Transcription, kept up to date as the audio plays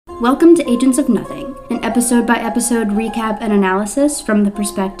Welcome to Agents of Nothing, an episode-by-episode recap and analysis from the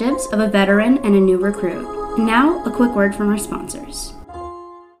perspectives of a veteran and a new recruit. And now, a quick word from our sponsors.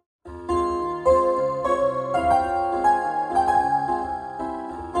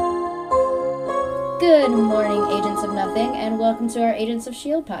 Good morning, Agents of Nothing, and welcome to our Agents of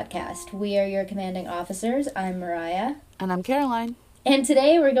S.H.I.E.L.D. podcast. We are your commanding officers. I'm Mariah. And I'm Caroline. And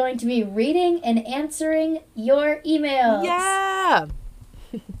today we're going to be reading and answering your emails. Yeah!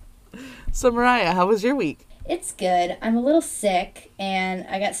 So, Mariah, how was your week? It's good. I'm a little sick, and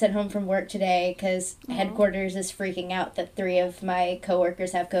I got sent home from work today because headquarters is freaking out that 3 of my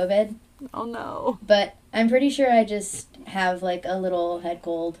coworkers have COVID. Oh, no. But I'm pretty sure I just have, like, a little head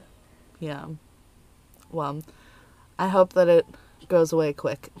cold. Yeah. Well, I hope that it goes away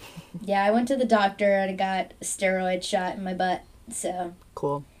quick. Yeah, I went to the doctor and I got a steroid shot in my butt, so.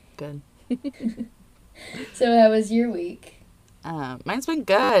 Cool. Good. So how was your week? Mine's been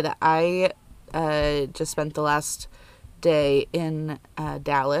good. I just spent the last day in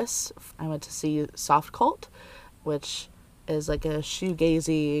Dallas. I went to see Soft Cult, which is like a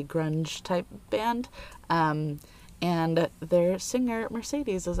shoegazy grunge type band. And their singer,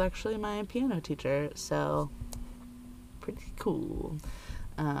 Mercedes, is actually my piano teacher, so pretty cool.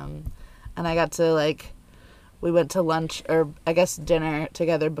 And I got to, we went to lunch, or I guess dinner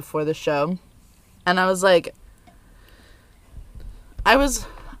together before the show. And I was like, I was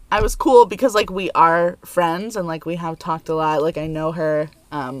cool because, we are friends and, we have talked a lot. I know her,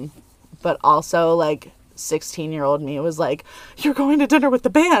 but also, 16-year-old me was like, you're going to dinner with the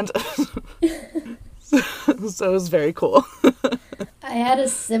band. So it was very cool. I had a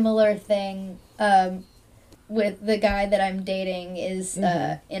similar thing with the guy that I'm dating is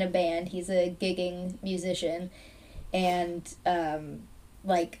in a band. He's a gigging musician. And,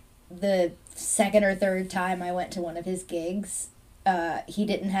 the second or third time I went to one of his gigs, he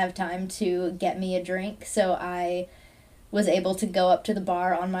didn't have time to get me a drink. So I was able to go up to the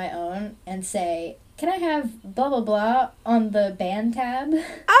bar on my own and say, can I have blah, blah, blah on the band tab?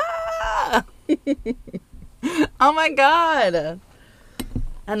 Ah! Oh my god.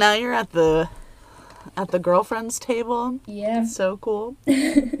 And now you're at the girlfriend's table. Yeah. So cool.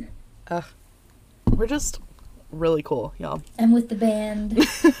 We're just really cool, y'all. I'm with the band.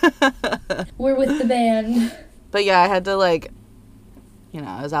 We're with the band. But yeah, I had to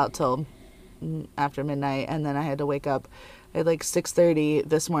I was out till after midnight, and then I had to wake up at 6:30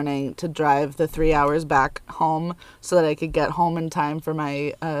 this morning to drive the 3 hours back home so that I could get home in time for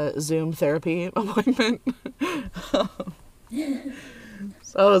my Zoom therapy appointment.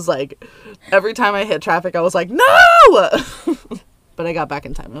 So I was every time I hit traffic, I was like, no! But I got back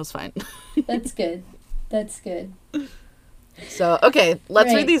in time. It was fine. That's good. That's good. So, okay,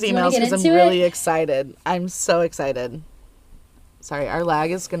 let's read these emails because I'm really excited. I'm so excited. Sorry, our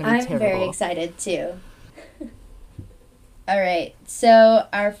lag is going to be terrible. I'm very excited, too. All right, so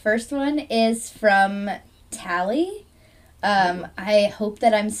our first one is from Tally. I hope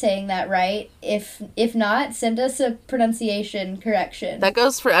that I'm saying that right. If not, send us a pronunciation correction. That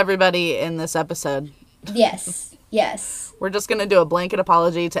goes for everybody in this episode. Yes, yes. We're just going to do a blanket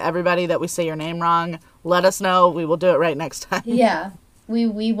apology to everybody that we say your name wrong. Let us know. We will do it right next time. Yeah,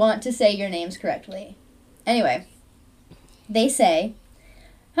 we want to say your names correctly. Anyway, they say,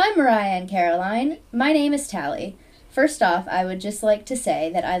 hi, Mariah and Caroline. My name is Tally. First off, I would just like to say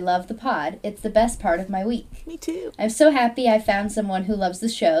that I love the pod. It's the best part of my week. Me too. I'm so happy I found someone who loves the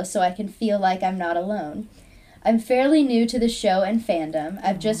show so I can feel like I'm not alone. I'm fairly new to the show and fandom.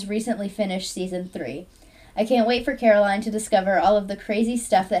 I've just recently finished season 3. I can't wait for Caroline to discover all of the crazy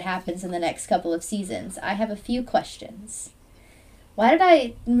stuff that happens in the next couple of seasons. I have a few questions. Why did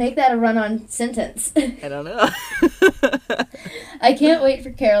I make that a run-on sentence? I don't know. I can't wait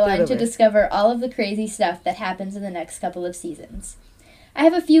for Caroline to discover all of the crazy stuff that happens in the next couple of seasons. I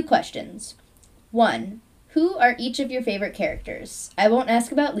have a few questions. 1. Who are each of your favorite characters? I won't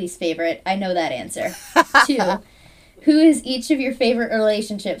ask about least favorite. I know that answer. 2. Who is each of your favorite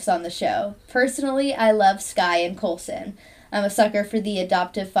relationships on the show? Personally, I love Skye and Coulson. I'm a sucker for the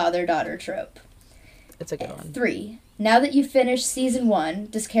adoptive father-daughter trope. It's a good one. 3. Now that you've finished season 1,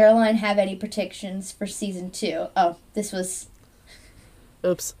 does Caroline have any predictions for season 2? Oh, this was...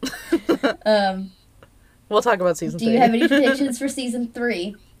 Oops. We'll talk about season 3. Do you have any predictions for season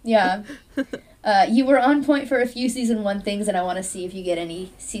 3? Yeah. You were on point for a few season 1 things, and I want to see if you get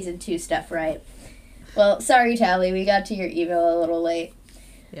any season 2 stuff right. Well, sorry, Tally, we got to your email a little late.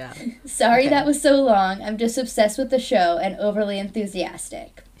 Yeah. Sorry that was so long. I'm just obsessed with the show and overly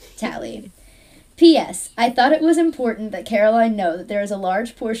enthusiastic. Tally. P.S. I thought it was important that Caroline know that there is a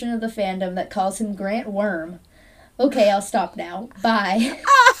large portion of the fandom that calls him Grant Worm. Okay, I'll stop now. Bye.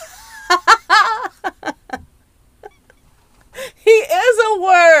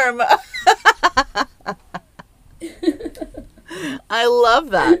 arm. I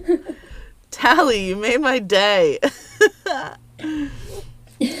love that. Tally, you made my day.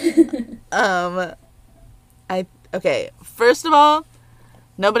 Okay, first of all,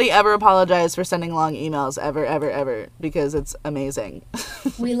 nobody ever apologized for sending long emails, ever, ever, ever, because it's amazing.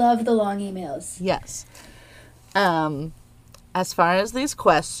 We love the long emails. Yes. As far as these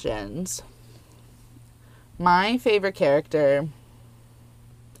questions, my favorite character,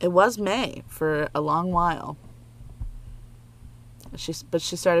 it was May for a long while. But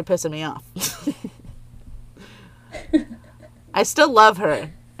she started pissing me off. I still love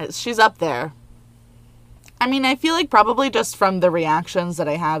her. She's up there. I mean, I feel like probably just from the reactions that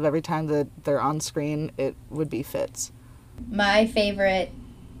I have every time that they're on screen, it would be Fitz. My favorite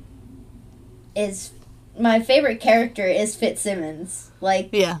character is Fitzsimmons. Like,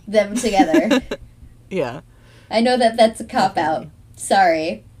 yeah. Them together. Yeah. I know that that's a cop-out.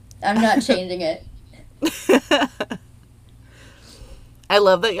 Sorry. I'm not changing it. I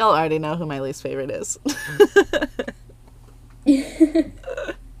love that y'all already know who my least favorite is.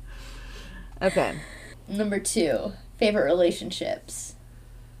 Okay. Number 2. Favorite relationships.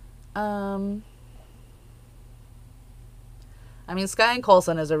 I mean, Skye and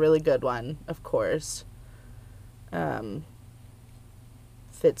Coulson is a really good one, of course.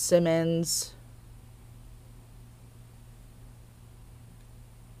 Fitzsimmons.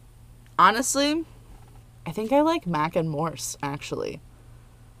 Honestly, I think I like Mac and Morse, actually.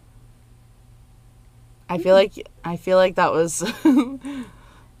 I feel like that was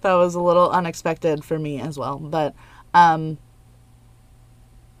that was a little unexpected for me as well. But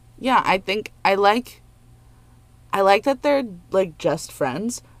yeah, I think I like that they're like just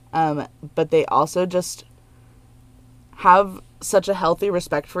friends, but they also just have such a healthy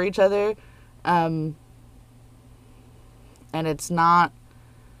respect for each other, and it's not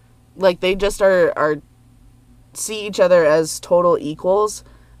like they just are see each other as total equals,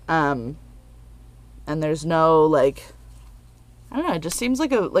 and there's no like, I don't know, it just seems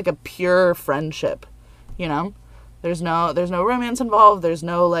like a pure friendship, you know? There's no romance involved. There's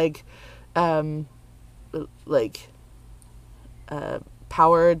no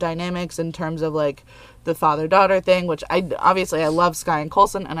power dynamics in terms of like the father-daughter thing, which I love Skye and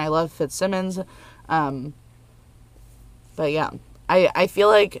Coulson and I love Fitzsimmons. But yeah, I feel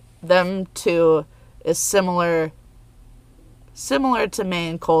like them two is similar to May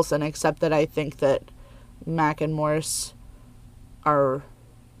and Coulson, except that I think that Mac and Morse are,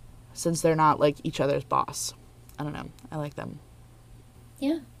 since they're not like each other's boss. I don't know. I like them.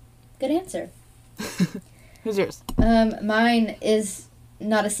 Yeah. Good answer. Who's yours? Mine is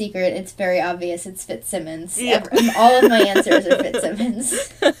not a secret. It's very obvious. It's Fitzsimmons. Yeah. All of my answers are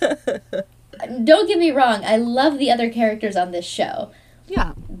Fitzsimmons. Don't get me wrong. I love the other characters on this show.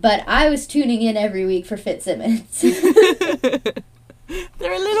 Yeah. But I was tuning in every week for Fitzsimmons. They're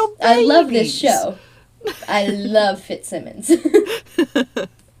little babies. I love this show. I love Fitzsimmons.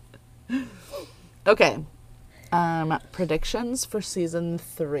 Okay. Predictions for season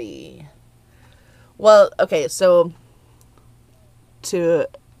 3. Well, okay, so to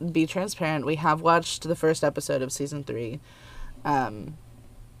be transparent, we have watched the first episode of season 3. I'm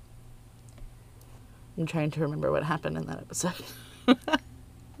trying to remember what happened in that episode.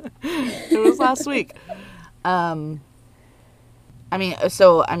 It was last week. So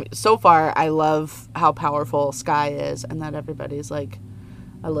far I love how powerful Skye is and that everybody's like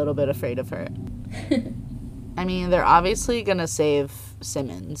a little bit afraid of her. I mean, they're obviously gonna save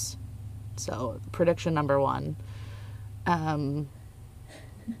Simmons. So, prediction number 1. I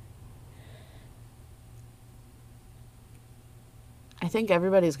think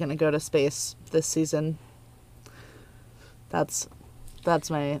everybody's gonna go to space this season. That's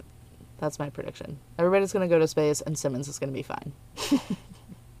my prediction. Everybody's gonna go to space and Simmons is gonna be fine.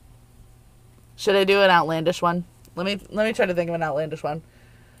 Should I do an outlandish one? Let me try to think of an outlandish one.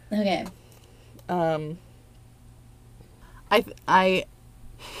 Okay.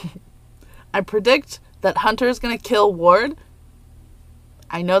 I predict that Hunter's gonna kill Ward.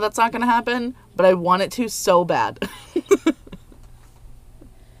 I know that's not gonna happen, but I want it to so bad.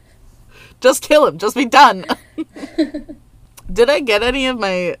 Just kill him. Just be done. Did I get any of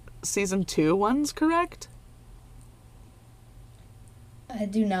my season 2 ones correct? I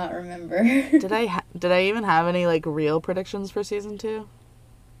do not remember. Did I even have any like real predictions for season 2?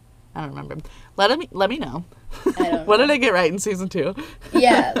 I don't remember. Let me know. I don't know. What did I get right in season 2?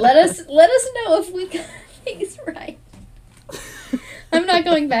 Yeah, let us know if we got things right. I'm not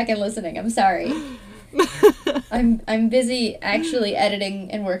going back and listening. I'm sorry. I'm busy actually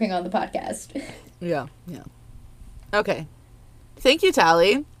editing and working on the podcast. Yeah. Okay. Thank you,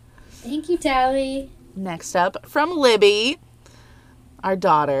 Tally. Thank you, Tally. Next up, from Libby, our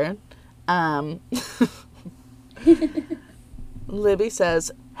daughter. Libby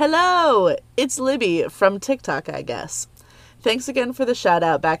says, "Hello, it's Libby from TikTok, I guess. Thanks again for the shout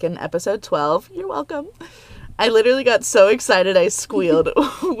out back in episode 12. You're welcome. I literally got so excited I squealed,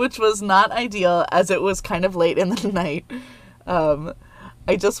 which was not ideal as it was kind of late in the night.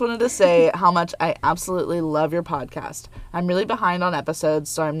 I just wanted to say how much I absolutely love your podcast. I'm really behind on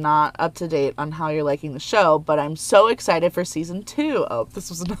episodes, so I'm not up to date on how you're liking the show, but I'm so excited for season 2. Oh, this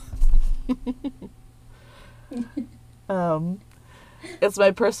was It's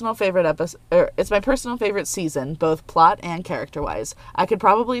my personal favorite it's my personal favorite season, both plot and character-wise. I could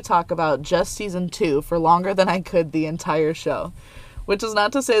probably talk about just season 2 for longer than I could the entire show. Which is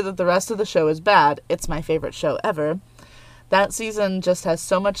not to say that the rest of the show is bad. It's my favorite show ever. That season just has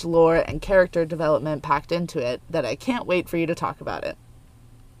so much lore and character development packed into it that I can't wait for you to talk about it.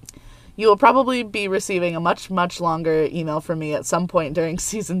 You will probably be receiving a much, much longer email from me at some point during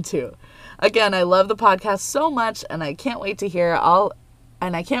season 2. Again, I love the podcast so much, and I can't wait to hear about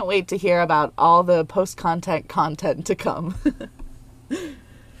all the post-content to come."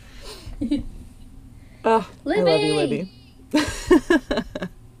 Oh, Libby! I love you, Libby.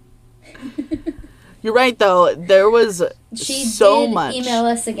 You're right, though. There was so much. She did email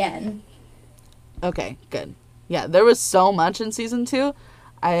us again. Okay, good. Yeah, there was so much in season 2.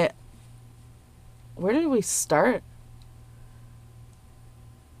 Where did we start?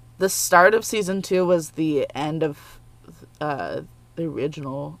 The start of season 2 was the end of the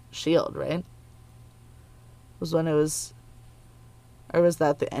original S.H.I.E.L.D., right? Was when it was... Or was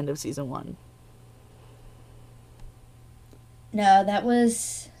that the end of season 1? No, that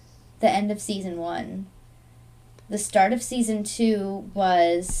was the end of season 1. The start of season 2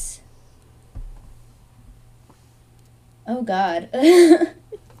 was... Oh, God.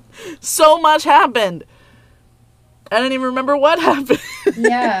 So much happened! I don't even remember what happened.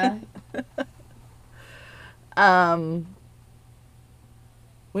 Yeah.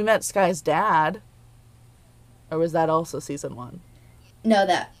 We met Sky's dad. Or was that also season 1? No,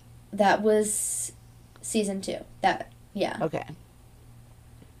 that was season 2. Yeah. Okay.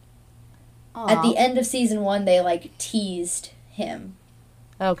 Aww. At the end of season 1, they, teased him.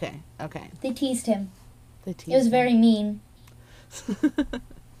 Okay. They teased him. It was very mean.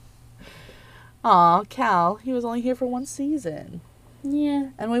 Aw, Cal. He was only here for 1 season. Yeah.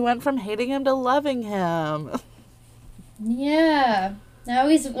 And we went from hating him to loving him. Yeah. Now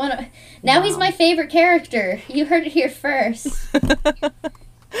he's he's my favorite character. You heard it here first.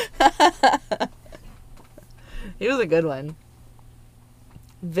 He was a good one.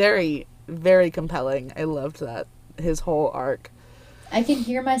 Very, very compelling. I loved that. His whole arc. I can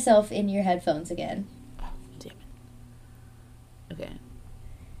hear myself in your headphones again. Oh, damn it. Okay.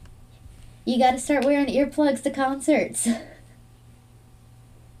 You gotta start wearing earplugs to concerts.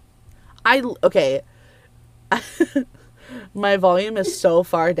 Okay. My volume is so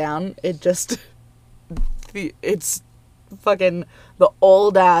far down, it's fucking the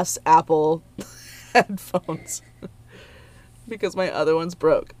old ass Apple headphones. Because my other one's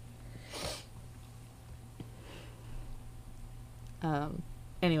broke.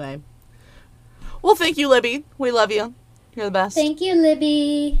 Anyway. Well, thank you, Libby. We love you. You're the best. Thank you,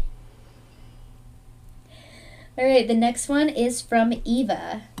 Libby. Alright, the next one is from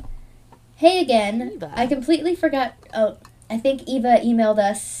Eva. Hey again. Eva. I completely forgot. Oh, I think Eva emailed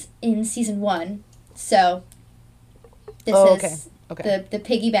us in season 1. So, this is okay. The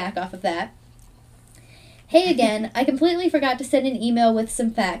piggyback off of that. Hey again. I completely forgot to send an email with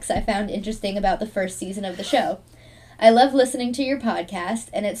some facts I found interesting about the first season of the show. I love listening to your podcast,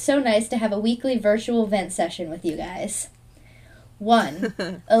 and it's so nice to have a weekly virtual vent session with you guys.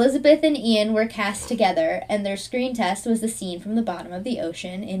 1. Elizabeth and Ian were cast together, and their screen test was the scene from the bottom of the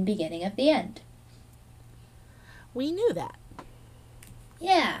ocean in Beginning of the End. We knew that.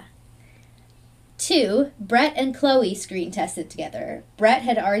 Yeah. 2. Brett and Chloe screen tested together. Brett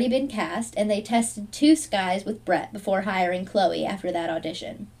had already been cast, and they tested 2 skies with Brett before hiring Chloe after that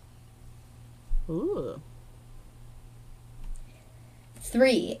audition. Ooh.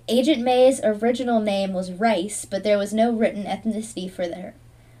 3. Agent May's original name was Rice, but there was no written ethnicity for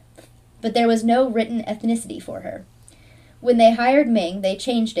her. When they hired Ming, they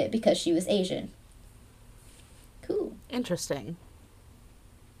changed it because she was Asian. Cool. Interesting.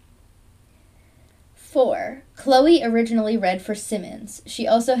 4. Chloe originally read for Simmons. She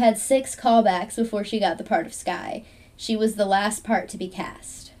also had 6 callbacks before she got the part of Sky. She was the last part to be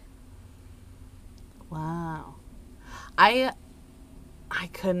cast. Wow. I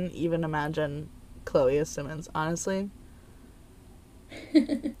couldn't even imagine Chloe as Simmons, honestly.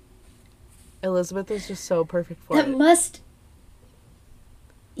 Elizabeth is just so perfect for That it. must...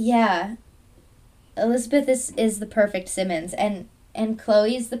 Yeah. Elizabeth is the perfect Simmons, and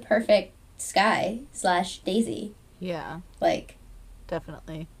Chloe's the perfect Skye / Daisy. Yeah. Like...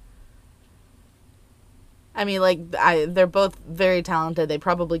 Definitely. I mean, like, they're both very talented. They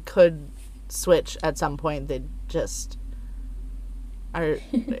probably could switch at some point. They just are...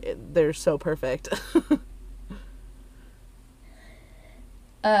 they're so perfect.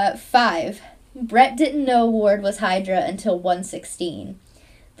 5. Brett didn't know Ward was Hydra until 116.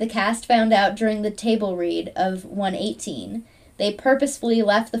 The cast found out during the table read of 118. They purposefully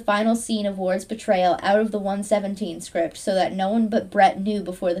left the final scene of Ward's betrayal out of the 117 script so that no one but Brett knew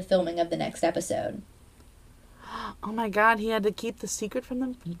before the filming of the next episode. Oh my god, he had to keep the secret from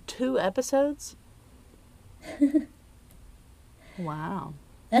them for 2 episodes? Wow.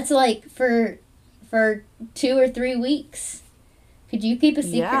 That's like for 2 or 3 weeks. Could you keep a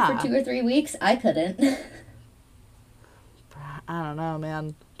secret for 2 or 3 weeks? I couldn't. I don't know,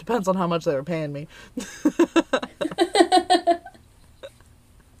 man. Depends on how much they were paying me.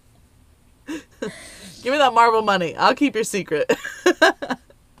 Give me that Marvel money. I'll keep your secret.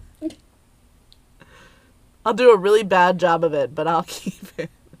 I'll do a really bad job of it, but I'll keep it.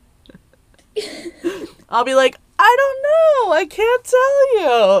 I'll be like, I don't know. I can't tell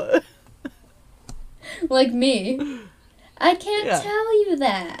you. Like me. I can't tell you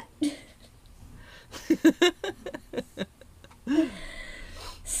that.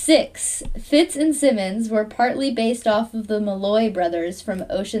 6. Fitz and Simmons were partly based off of the Malloy brothers from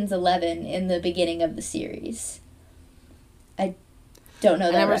Ocean's 11 in the beginning of the series. I don't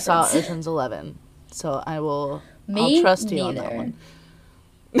know that I never reference. saw Ocean's 11, so I'll trust you on that one.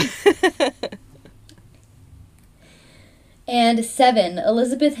 And 7.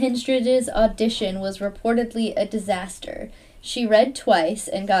 Elizabeth Hinstridge's audition was reportedly a disaster. She read twice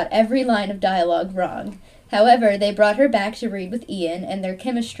and got every line of dialogue wrong. However, they brought her back to read with Ian, and their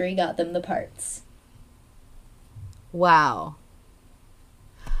chemistry got them the parts. Wow.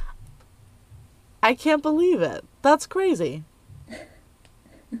 I can't believe it. That's crazy.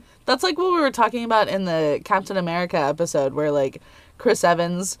 That's like what we were talking about in the Captain America episode where, like, Chris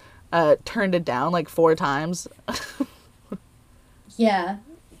Evans turned it down, like, 4 times. Yeah.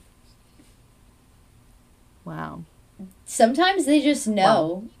 Wow. Sometimes they just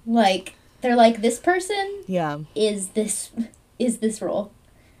know. Wow. Like, they're like, this person is this role.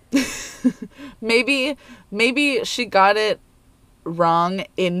 Maybe she got it wrong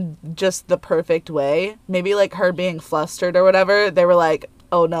in just the perfect way. Maybe, like, her being flustered or whatever, they were like,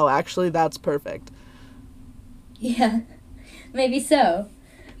 oh no, actually that's perfect. Yeah. Maybe so.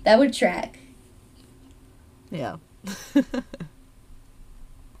 That would track. Yeah.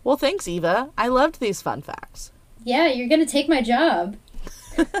 Well, thanks, Eva. I loved these fun facts. Yeah, you're gonna take my job.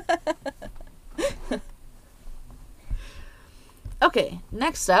 Okay,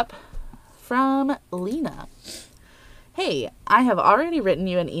 next up, from Lena. Hey, I have already written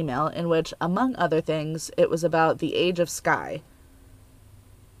you an email in which, among other things, it was about the age of Skye.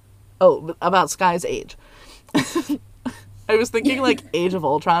 Oh, about Skye's age. I was thinking, like, Age of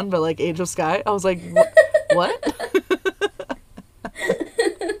Ultron, but, like, Age of Skye. I was like, what?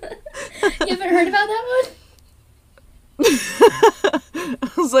 You haven't heard about that one? I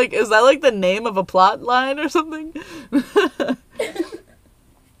was like, is that, like, the name of a plot line or something?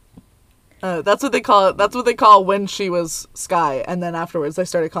 That's what they call it. That's what they call when she was Skye, and then afterwards they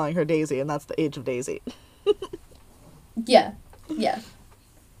started calling her Daisy, and that's the Age of Daisy. Yeah.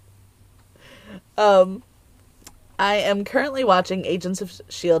 I am currently watching Agents of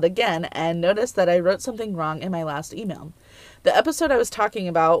S.H.I.E.L.D. again, and noticed that I wrote something wrong in my last email. The episode I was talking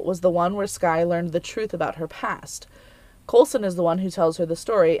about was the one where Skye learned the truth about her past. Coulson is the one who tells her the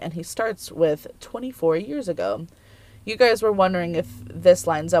story, and he starts with 24 years ago. You guys were wondering if this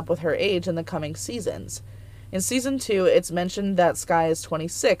lines up with her age in the coming seasons. In season 2, it's mentioned that Skye is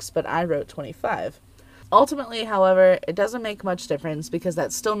 26, but I wrote 25. Ultimately, however, it doesn't make much difference because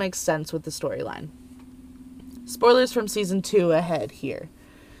that still makes sense with the storyline. Spoilers from season 2 ahead here.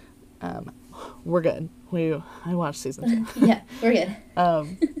 We're good. I watched season 2. Yeah, we're good.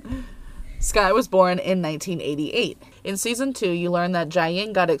 Skye was born in 1988. In season 2, you learn that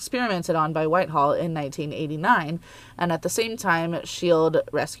Jiaying got experimented on by Whitehall in 1989, and at the same time, S.H.I.E.L.D.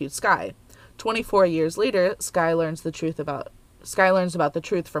 rescued Skye. 24 years later, Skye learns about the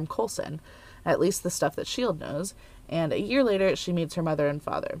truth from Coulson, at least the stuff that S.H.I.E.L.D. knows, and a year later, she meets her mother and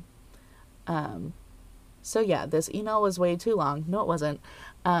father. So yeah, this email was way too long. No, it wasn't.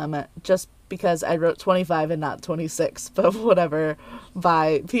 Just because I wrote 25 and not 26, but whatever.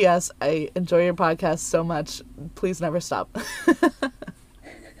 Bye. P.S. I enjoy your podcast so much. Please never stop.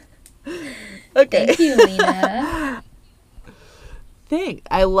 Okay. Thank you, Lena.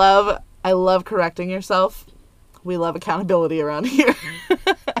 I love correcting yourself. We love accountability around here.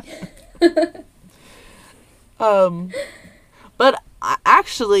 But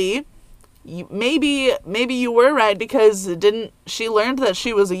actually, maybe you were right, because didn't she learned that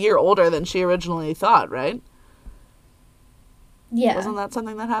she was a year older than she originally thought, right? Yeah. Wasn't that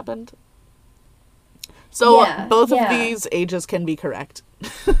something that happened? So Yeah, both yeah. of these ages can be correct.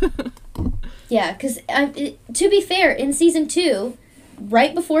 Yeah, because to be fair, in season 2,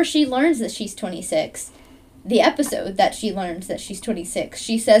 right before she learns that she's 26, the episode that she learns that she's 26,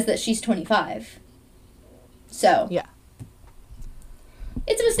 she says that she's 25. So. Yeah.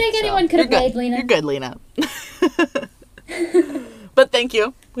 It's a mistake anyone could have made, Lena. You're good, Lena. But thank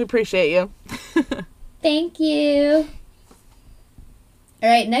you. We appreciate you. Thank you. All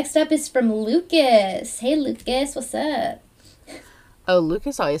right, next up is from Lucas. Hey, Lucas, what's up? Oh,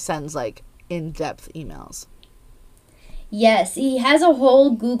 Lucas always sends, like, in-depth emails. Yes, he has a whole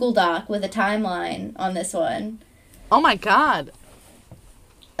Google Doc with a timeline on this one. Oh, my God.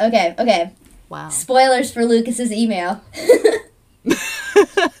 Okay. Wow. Spoilers for Lucas's email.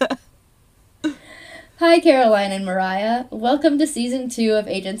 Hi, Caroline and Mariah. Welcome to Season 2 of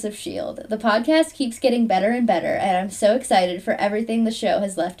Agents of S.H.I.E.L.D. The podcast keeps getting better and better, and I'm so excited for everything the show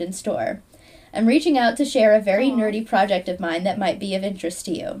has left in store. I'm reaching out to share a very nerdy project of mine that might be of interest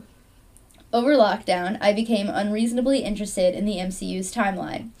to you. Over lockdown, I became unreasonably interested in the MCU's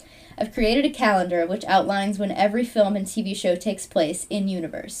timeline. I've created a calendar which outlines when every film and TV show takes place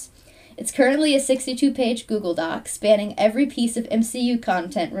in-universe. It's currently a 62-page Google Doc spanning every piece of MCU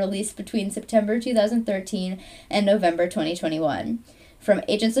content released between September 2013 and November 2021, from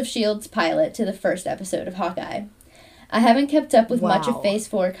Agents of S.H.I.E.L.D.'s pilot to the first episode of Hawkeye. I haven't kept up with much of Phase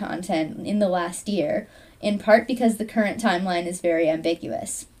 4 content in the last year, in part because the current timeline is very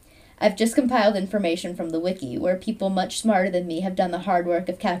ambiguous. I've just compiled information from the wiki, where people much smarter than me have done the hard work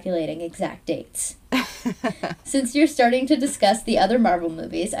of calculating exact dates. Since you're starting to discuss the other Marvel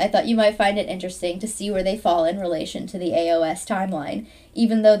movies, I thought you might find it interesting to see where they fall in relation to the AOS timeline,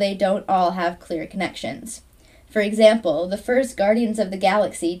 even though they don't all have clear connections. For example, the first Guardians of the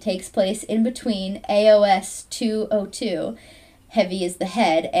Galaxy takes place in between AOS 202, Heavy is the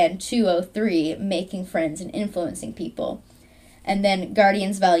Head, and 203, Making Friends and Influencing People. And then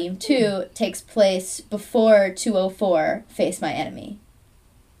Guardians Volume 2 takes place before 204, Face My Enemy.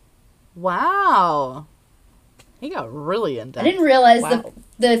 Wow. He got really in depth. I didn't realize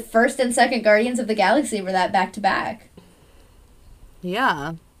the first and second Guardians of the Galaxy were that back-to-back.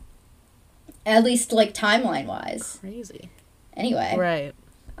 Yeah. At least, like, timeline-wise. Crazy. Anyway. Right.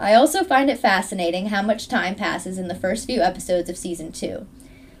 I also find it fascinating how much time passes in the first few episodes of Season 2.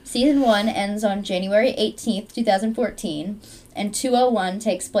 Season 1 ends on January 18th, 2014, and 201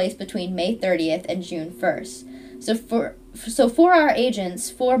 takes place between May 30th and June 1st. So for our agents,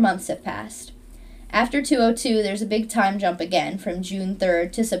 4 months have passed. After 202, there's a big time jump again from June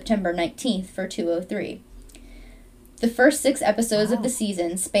 3rd to September 19th for 203. The first 6 episodes of the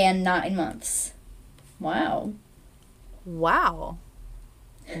season span 9 months. Wow.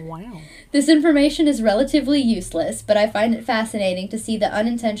 This information is relatively useless, but I find it fascinating to see the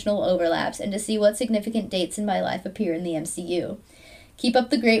unintentional overlaps and to see what significant dates in my life appear in the MCU. Keep up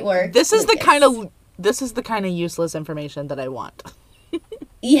the great work. This is the kind of useless information that I want.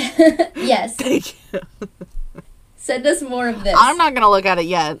 Yeah. Yes. Thank you. Send us more of this. I'm not going to look at it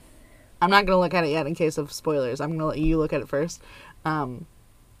yet. In case of spoilers. I'm going to let you look at it first.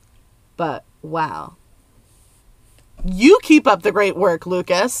 But, wow. You keep up the great work,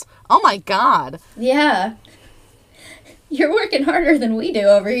 Lucas. Oh my God. Yeah. You're working harder than we do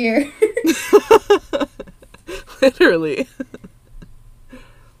over here. Literally.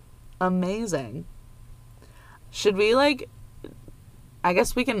 Amazing. Should we, like... I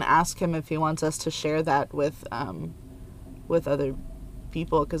guess we can ask him if he wants us to share that with other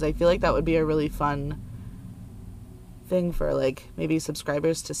people, because I feel like that would be a really fun thing for, like, maybe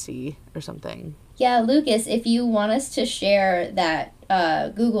subscribers to see or something. Yeah, Lucas, if you want us to share that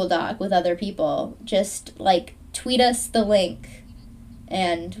Google Doc with other people, just, like, tweet us the link,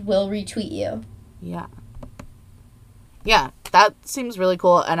 and we'll retweet you. Yeah. Yeah, that seems really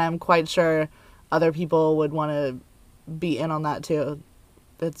cool, and I'm quite sure other people would want to be in on that, too.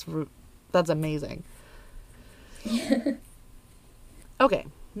 That's amazing. Okay,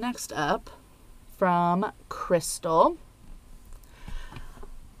 next up, from Crystal.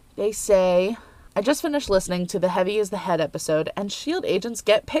 They say, I just finished listening to the Heavy is the Head episode, and S.H.I.E.L.D. agents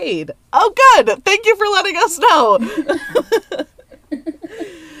get paid. Oh, good! Thank you for letting us know!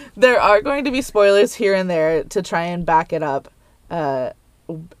 There are going to be spoilers here and there to try and back it up.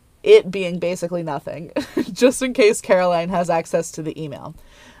 it being basically nothing, just in case Caroline has access to the email.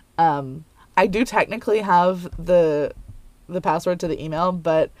 I do technically have the password to the email,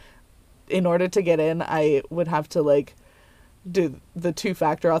 but in order to get in, I would have to like do the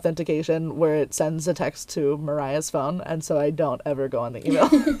 2-factor authentication where it sends a text to Mariah's phone, and so I don't ever go on the email.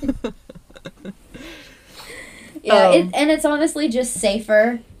 Yeah, and it's honestly just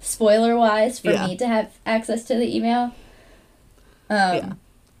safer, spoiler-wise, for me to have access to the email. But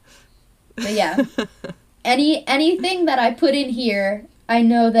yeah, anything that I put in here, I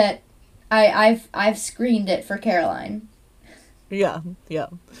know that I've screened it for Caroline. Yeah.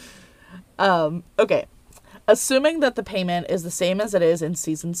 Okay. Assuming that the payment is the same as it is in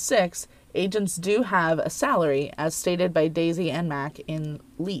season 6, agents do have a salary, as stated by Daisy and Mac in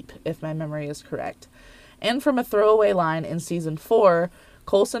Leap, if my memory is correct. And from a throwaway line in season 4,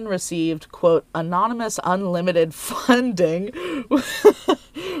 Coulson received, quote, anonymous unlimited funding,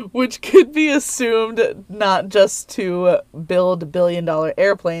 which could be assumed not just to build billion-dollar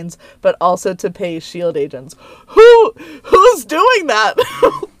airplanes, but also to pay S.H.I.E.L.D. agents. Who's doing that?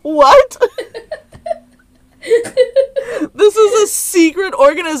 What? This is a secret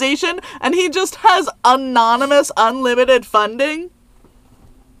organization, and he just has anonymous unlimited funding?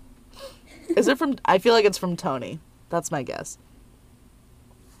 Is it from... I feel like it's from Tony. That's my guess.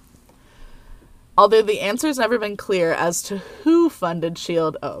 Although the answer's never been clear as to who funded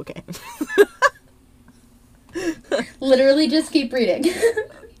S.H.I.E.L.D. Oh, okay. Literally just keep reading.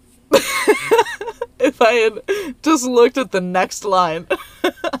 If I had just looked at the next line.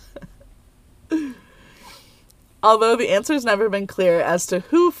 Although the answer's never been clear as to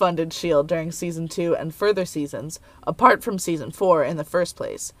who funded S.H.I.E.L.D. during season 2 and further seasons, apart from season 4 in the first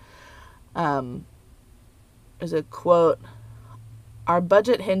place. There's a quote, our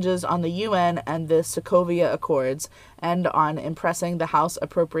budget hinges on the UN and the Sokovia Accords and on impressing the House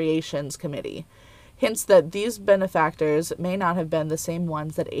Appropriations Committee. Hints that these benefactors may not have been the same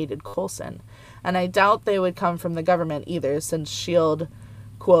ones that aided Coulson. And I doubt they would come from the government either, since S.H.I.E.L.D.,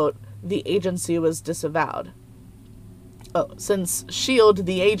 quote, the agency was disavowed. Oh, since S.H.I.E.L.D.,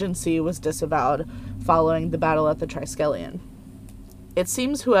 the agency was disavowed following the battle at the Triskelion. It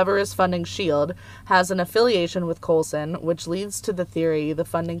seems whoever is funding S.H.I.E.L.D. has an affiliation with Coulson, which leads to the theory the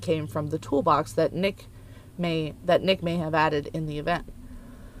funding came from the toolbox that Nick may have added in the event.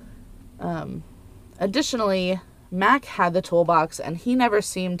 Additionally, Mac had the toolbox, and he never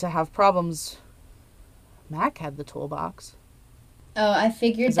seemed to have problems. Mac had the toolbox? Oh, I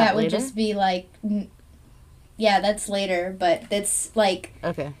figured that would just be like... Yeah, that's later, but it's like...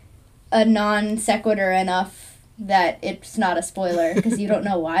 Okay. A non sequitur enough that it's not a spoiler, because you don't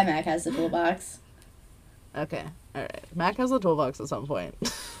know why Mac has the toolbox. Okay, alright. Mac has the toolbox at some point.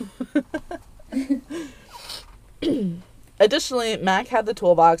 Additionally, Mac had the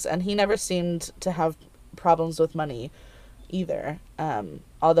toolbox, and he never seemed to have problems with money either.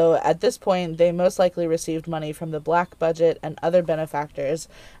 Although at this point, they most likely received money from the Black Budget and other benefactors,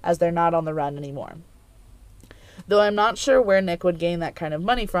 as they're not on the run anymore. Though I'm not sure where Nick would gain that kind of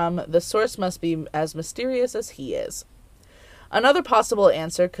money from, the source must be as mysterious as he is. Another possible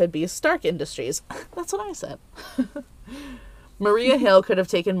answer could be Stark Industries. That's what I said. Maria Hill could have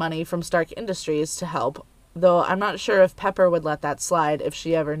taken money from Stark Industries to help, though I'm not sure if Pepper would let that slide if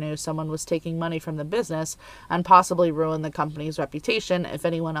she ever knew someone was taking money from the business and possibly ruin the company's reputation if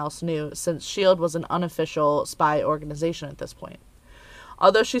anyone else knew, since S.H.I.E.L.D. was an unofficial spy organization at this point.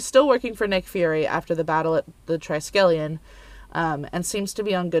 Although she's still working for Nick Fury after the battle at the Triskelion, and seems to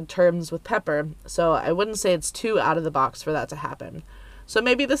be on good terms with Pepper, so I wouldn't say it's too out of the box for that to happen. So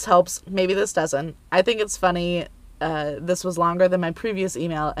maybe this helps, maybe this doesn't. I think it's funny. This was longer than my previous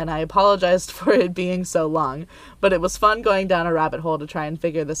email, and I apologized for it being so long, but it was fun going down a rabbit hole to try and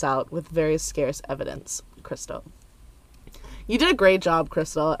figure this out with very scarce evidence. Crystal. You did a great job,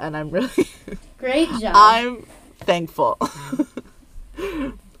 Crystal, and I'm really... Great job. I'm thankful.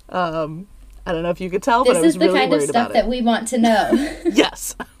 I don't know if you could tell, but I was really worried about it. This is the kind of stuff that we want to know.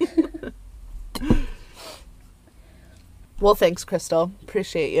 Yes. Well, thanks, Crystal.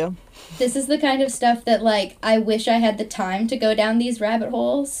 Appreciate you. This is the kind of stuff that, like, I wish I had the time to go down these rabbit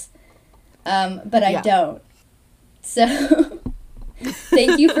holes, but I don't. So,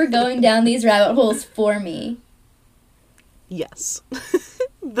 thank you for going down these rabbit holes for me. Yes.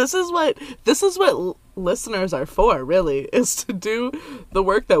 This is what listeners are for, really, is to do the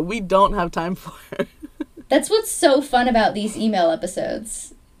work that we don't have time for. That's what's so fun about these email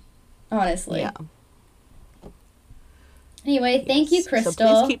episodes, honestly. Yeah. Anyway, thank you, Crystal. So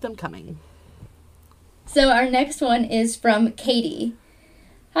please keep them coming. So our next one is from Katie.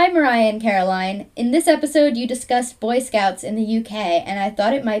 Hi, Mariah and Caroline. In this episode, you discussed Boy Scouts in the UK, and I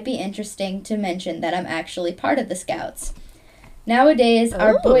thought it might be interesting to mention that I'm actually part of the Scouts. Nowadays,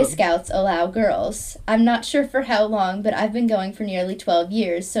 our Boy Scouts allow girls. I'm not sure for how long, but I've been going for nearly 12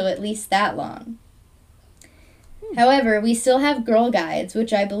 years, so at least that long. However, we still have Girl Guides,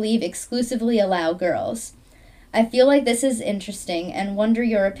 which I believe exclusively allow girls. I feel like this is interesting and wonder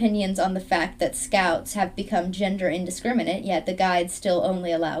your opinions on the fact that Scouts have become gender indiscriminate, yet the guides still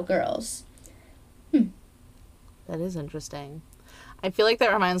only allow girls. That is interesting. I feel like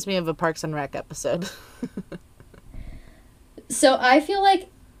that reminds me of a Parks and Rec episode. So I feel like,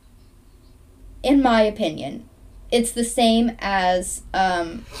 in my opinion, it's the same as,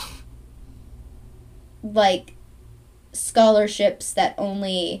 like, scholarships that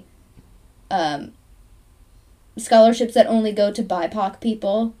only go to BIPOC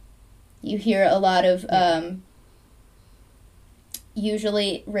people. You hear a lot of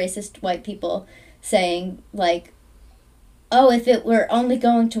usually racist white people saying, like, oh, if it were only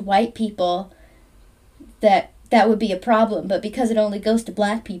going to white people, that would be a problem, but because it only goes to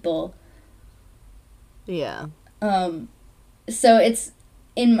black people. Yeah. So it's,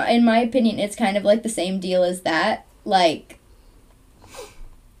 in my opinion, it's kind of like the same deal as that. Like,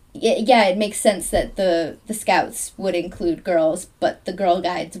 yeah, it makes sense that the Scouts would include girls, but the Girl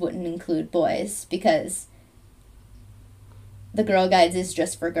Guides wouldn't include boys, because the Girl Guides is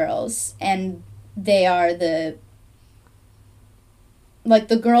just for girls, and they are the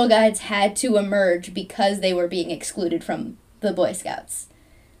Girl Guides had to emerge because they were being excluded from the Boy Scouts.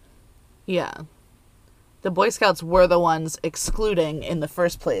 Yeah. The Boy Scouts were the ones excluding in the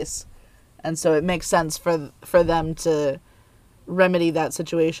first place, and so it makes sense for them to remedy that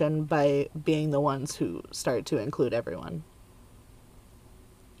situation by being the ones who start to include everyone.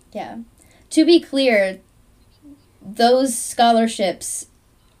 Yeah. To be clear, those scholarships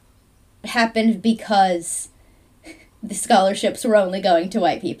happened because the scholarships were only going to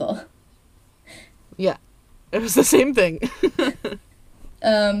white people. Yeah. It was the same thing.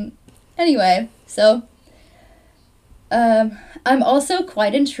 Anyway, so I'm also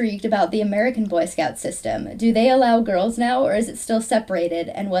quite intrigued about the American Boy Scout system. Do they allow girls now, or is it still separated?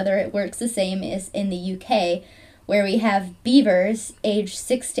 And whether it works the same as in the UK, where we have beavers aged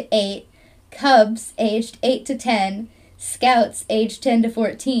 6 to 8, cubs aged 8 to 10, scouts aged 10 to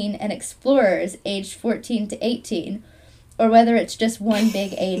 14, and explorers aged 14 to 18, or whether it's just one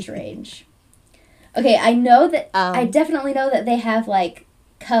big age range. Okay, I know that, I definitely know that they have, like,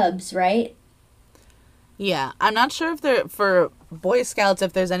 cubs, right? Yeah, I'm not sure if they're, for Boy Scouts,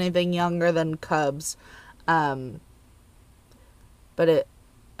 if there's anything younger than cubs, but it's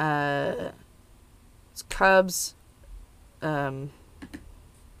cubs,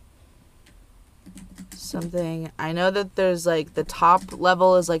 something, I know that there's, like, the top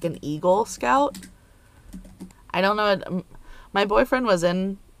level is, like, an Eagle Scout. I don't know, my boyfriend was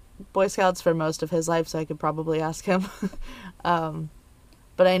in Boy Scouts for most of his life, so I could probably ask him, but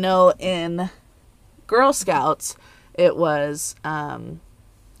I know in Girl Scouts, it was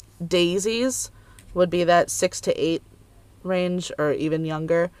daisies would be that 6 to 8 range, or even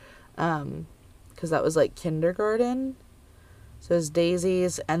younger, because that was like kindergarten. So it's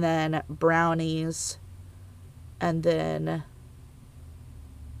daisies, and then brownies, and then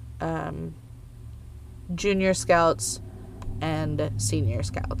junior scouts and senior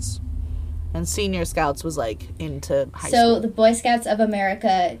scouts. And senior scouts was like into high school. So the Boy Scouts of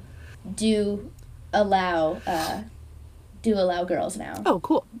America do allow girls now. Oh,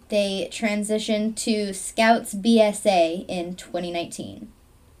 cool. They transitioned to Scouts BSA in 2019,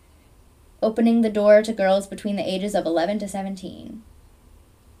 opening the door to girls between the ages of 11 to 17.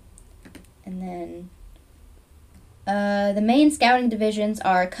 And then the main scouting divisions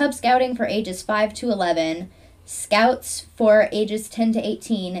are Cub Scouting for ages 5 to 11, Scouts for ages 10 to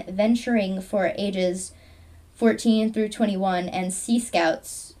 18, Venturing for ages 14 through 21, and Sea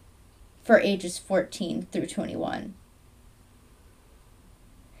Scouts for ages 14 through 21.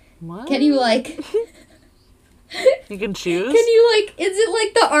 What? Can you, like... You can choose? Can you, like... Is it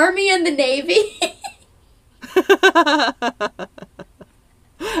like the Army and the Navy?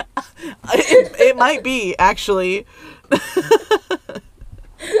 It might be, actually.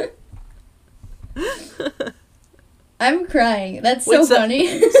 I'm crying. That's so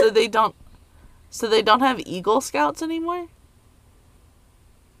funny. So they don't have Eagle Scouts anymore?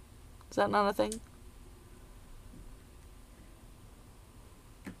 Is that not a thing?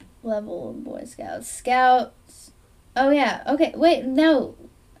 Level of Boy Scouts. Scouts. Oh, yeah. Okay, wait, no.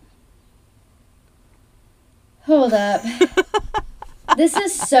 Hold up. This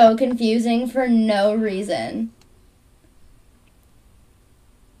is so confusing for no reason.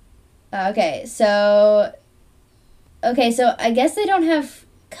 Okay, so I guess they don't have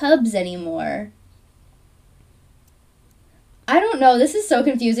Cubs anymore. I don't know. This is so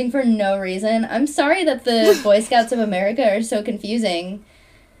confusing for no reason. I'm sorry that the Boy Scouts of America are so confusing.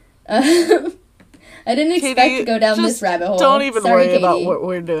 I didn't expect Katie, to go down this rabbit hole. Don't even Sorry, worry about Katie. what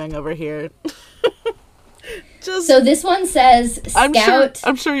we're doing over here. So this one says Scout,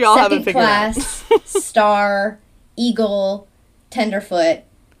 I'm sure y'all haven't figured class, out. Star, Eagle, Tenderfoot,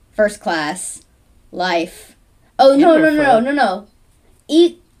 First Class, Life. Oh, no.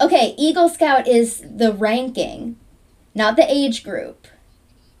 Okay, Eagle Scout is the ranking, not the age group.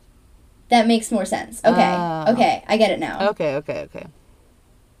 That makes more sense. Okay, I get it now. Okay.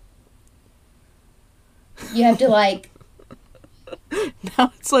 You have to, like...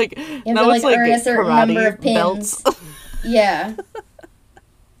 Now it's like... You have to, like, earn a certain number of pins. Belts. Yeah.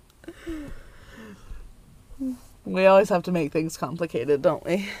 We always have to make things complicated, don't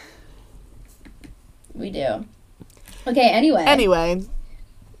we? We do. Okay, Anyway,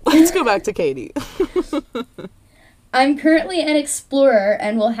 let's go back to Katie. I'm currently an explorer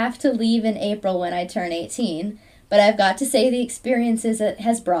and will have to leave in April when I turn 18, but I've got to say the experiences it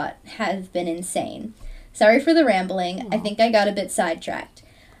has brought have been insane. Sorry for the rambling. I think I got a bit sidetracked.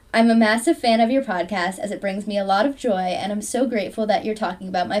 I'm a massive fan of your podcast as it brings me a lot of joy, and I'm so grateful that you're talking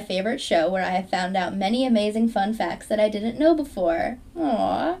about my favorite show where I have found out many amazing fun facts that I didn't know before.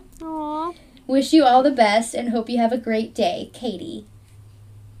 Aww. Wish you all the best and hope you have a great day, Katie.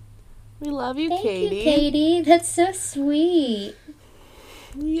 We love you, Thank Katie. you, Katie. That's so sweet.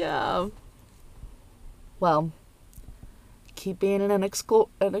 Yeah. Well, keep being an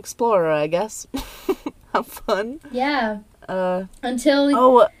explorer, I guess. Have fun. Yeah. Until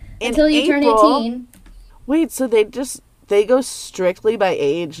you turn 18. Wait, so they go strictly by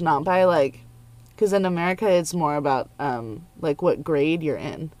age, not by like, because in America it's more about like what grade you're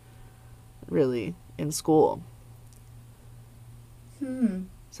in, really, in school.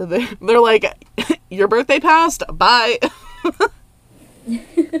 So they're like, your birthday passed, bye.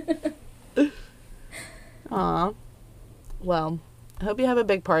 Aw. Well, I hope you have a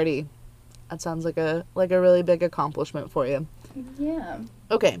big party. That sounds like a really big accomplishment for you. Yeah.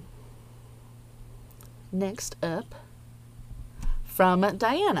 Okay. Next up, from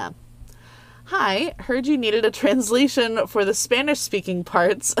Diana. Hi, heard you needed a translation for the Spanish-speaking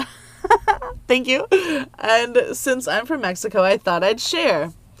parts. Thank you. And since I'm from Mexico, I thought I'd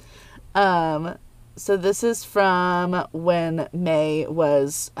share. So this is from when May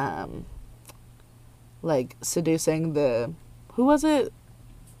was, like, seducing who was it?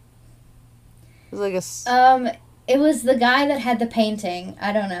 It was like it was the guy that had the painting.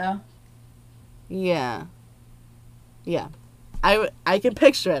 I don't know. Yeah. I can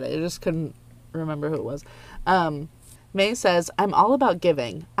picture it. I just couldn't remember who it was. May says, I'm all about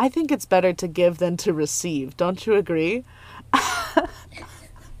giving. I think it's better to give than to receive. Don't you agree?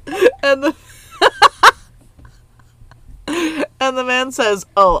 and the and the man says,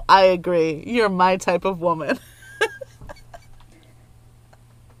 oh, I agree. You're my type of woman.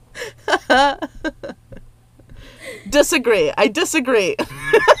 Disagree. I disagree.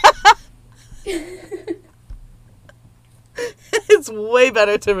 It's way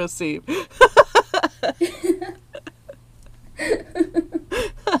better to receive.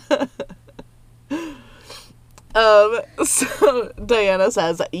 So Diana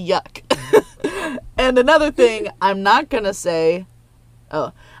says, yuck. And another thing, I'm not gonna say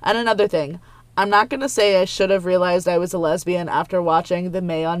I should have realized I was a lesbian after watching the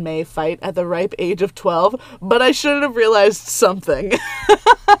May on May fight at the ripe age of 12, but I should have realized something.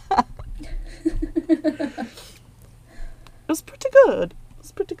 It was pretty good.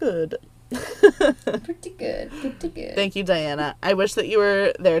 Pretty good. Thank you, Diana. I wish that you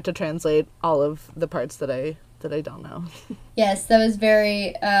were there to translate all of the parts that I don't know. Yes, that was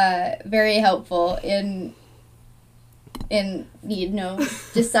very, very helpful in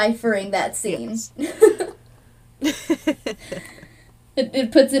deciphering that scene. Yes.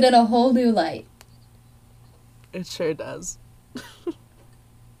 It puts it in a whole new light. It sure does.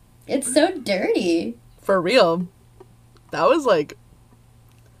 It's so dirty. For real. That was like,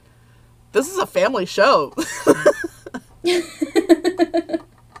 this is a family show.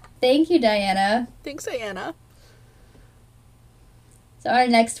 Thank you, Diana. Thanks, Diana. So our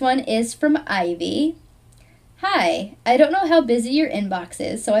next one is from Ivy. Hi, I don't know how busy your inbox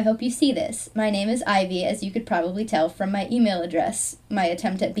is, so I hope you see this. My name is Ivy, as you could probably tell from my email address, my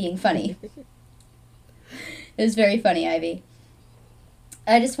attempt at being funny. It was very funny, Ivy.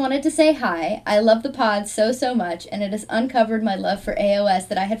 I just wanted to say hi. I love the pod so much, and it has uncovered my love for AOS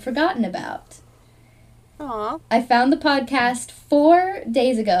that I had forgotten about. Aw. I found the podcast 4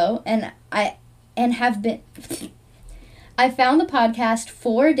 days ago, I found the podcast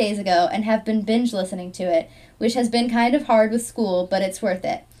 4 days ago and have been binge listening to it, which has been kind of hard with school, but it's worth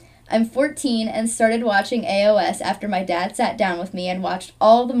it. I'm 14 and started watching AOS after my dad sat down with me and watched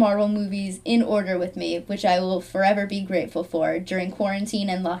all the Marvel movies in order with me, which I will forever be grateful for during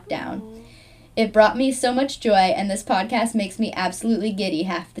quarantine and lockdown. It brought me so much joy, and this podcast makes me absolutely giddy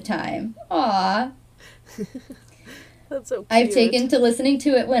half the time. Aww. That's so cute. I've taken to listening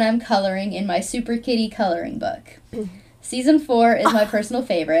to it when I'm coloring in my Super Kitty coloring book. Season 4 is my personal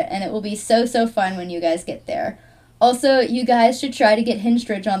favorite, and it will be so fun when you guys get there. Also, you guys should try to get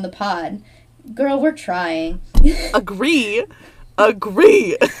Hingstridge on the pod. Girl, we're trying. Agree.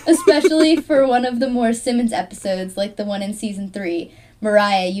 Especially for one of the more Simmons episodes, like the one in Season 3.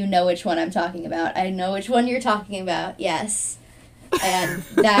 Mariah, you know which one I'm talking about. I know which one you're talking about, yes. And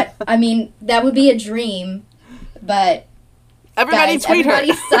that would be a dream, but... Everybody guys, tweet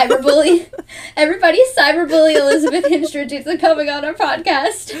everybody her. Everybody cyberbully Elizabeth Hingstridge into coming on our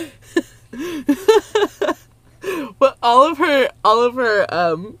podcast. Well, all of her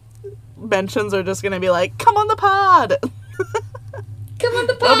mentions are just gonna be like, "Come on the pod." Come on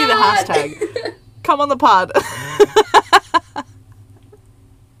the pod. That'll be the hashtag. Come on the pod.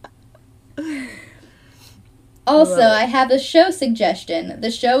 Also, I have a show suggestion.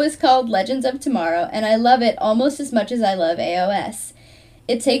 The show is called Legends of Tomorrow, and I love it almost as much as I love AOS.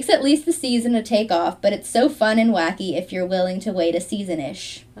 It takes at least a season to take off, but it's so fun and wacky if you're willing to wait a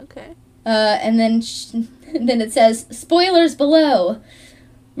season-ish. Okay. And then it says, spoilers below.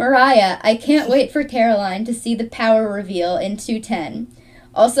 Mariah, I can't wait for Caroline to see the power reveal in 210.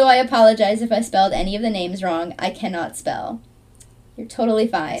 Also, I apologize if I spelled any of the names wrong. I cannot spell. You're totally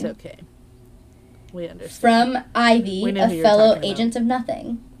fine. It's okay. We understand. From Ivy, a fellow agent of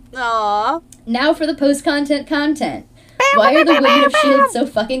nothing. Aww. Now for the post-content content. Why are the women of S.H.I.E.L.D. so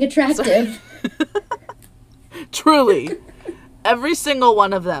fucking attractive? Truly. Every single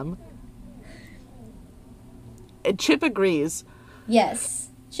one of them. And Chip agrees.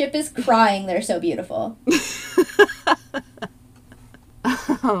 Yes. Chip is crying. They're so beautiful.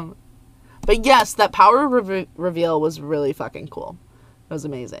 But yes, that power reveal was really fucking cool. It was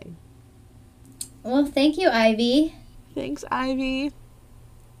amazing. Well, thank you, Ivy. Thanks, Ivy.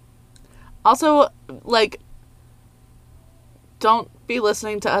 Also, like, don't be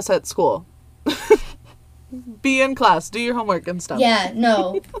listening to us at school. Be in class. Do your homework and stuff. Yeah,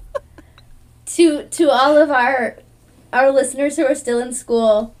 no. To all of our listeners who are still in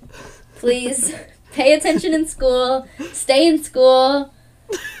school, please pay attention in school. Stay in school.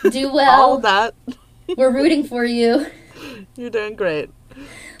 Do well. All that. We're rooting for you. You're doing great.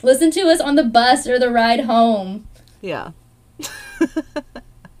 Listen to us on the bus or the ride home. Yeah.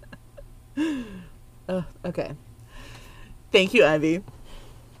 Okay. Thank you, Ivy.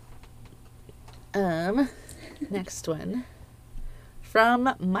 Next one.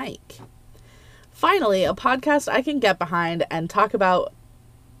 From Mike. Finally, a podcast I can get behind and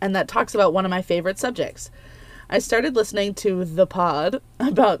that talks about one of my favorite subjects. I started listening to The Pod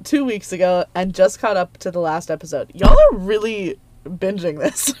about 2 weeks ago and just caught up to the last episode. Y'all are really binging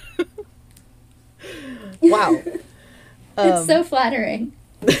this. Wow. It's so flattering.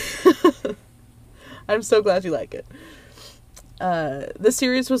 I'm so glad you like it. The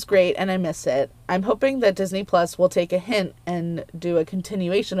series was great and I miss it. I'm hoping that Disney Plus will take a hint and do a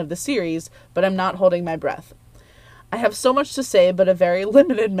continuation of the series, but I'm not holding my breath. I have so much to say, but a very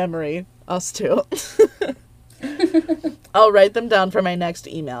limited memory. Us too. I'll write them down for my next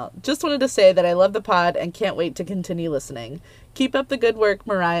email. Just wanted to say that I love the pod and can't wait to continue listening. Keep up the good work,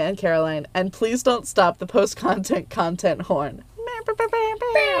 Mariah and Caroline, and please don't stop the post-content horn.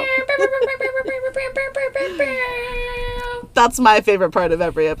 That's my favorite part of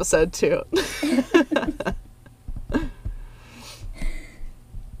every episode, too.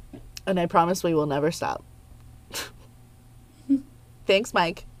 And I promise we will never stop. Thanks,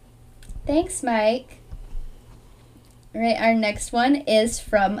 Mike. Thanks, Mike. All right, our next one is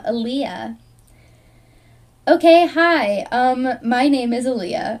from Aaliyah. Okay, hi. My name is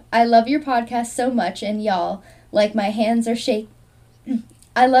Aaliyah. I love your podcast so much, and y'all, like my hands are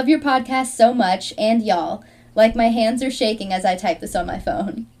I love your podcast so much, and y'all, like my hands are shaking as I type this on my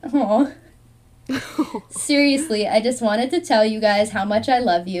phone. Aww. Seriously, I just wanted to tell you guys how much I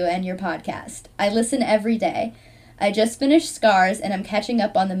love you and your podcast. I listen every day. I just finished Scars, and I'm catching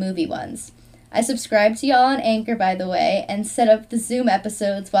up on the movie ones. I subscribe to y'all on Anchor, by the way, and set up the Zoom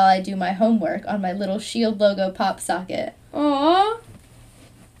episodes while I do my homework on my little S.H.I.E.L.D. logo pop socket. Aww.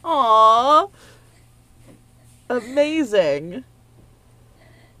 Aww. Amazing.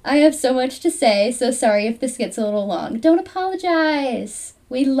 I have so much to say, so sorry if this gets a little long. Don't apologize.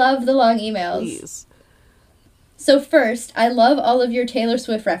 We love the long emails. Please. So first, I love all of your Taylor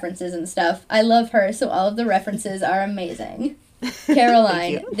Swift references and stuff. I love her, so all of the references are amazing.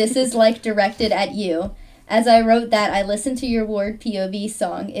 Caroline, this is like directed at you. As I wrote that, I listened to your Ward POV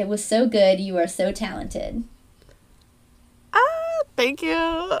song. It was so good. You are so talented. Thank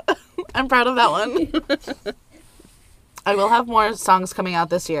you. I'm proud of that one. I will have more songs coming out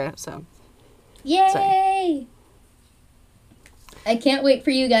this year, so. Yay! Sorry. I can't wait for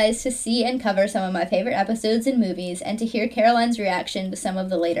you guys to see and cover some of my favorite episodes and movies and to hear Caroline's reaction to some of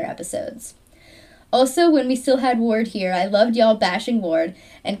the later episodes. Also, when we still had Ward here, I loved y'all bashing Ward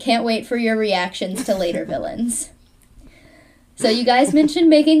and can't wait for your reactions to later villains. So you guys mentioned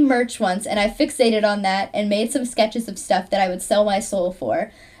making merch once, and I fixated on that and made some sketches of stuff that I would sell my soul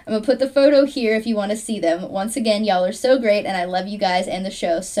for. I'm going to put the photo here if you want to see them. Once again, y'all are so great, and I love you guys and the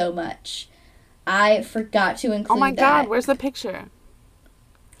show so much. I forgot to include that. Oh my god, where's the picture?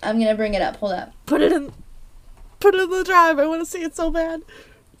 I'm going to bring it up. Hold up. Put it in the drive. I want to see it so bad.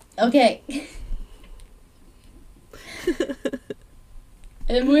 Okay.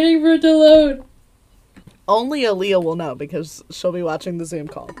 I'm waiting for it to load. Only Aaliyah will know because she'll be watching the Zoom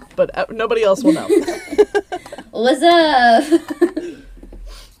call. But nobody else will know. What's up?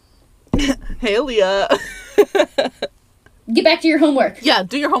 Hey, Aaliyah. Get back to your homework. Yeah,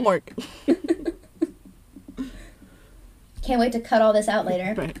 do your homework. Can't wait to cut all this out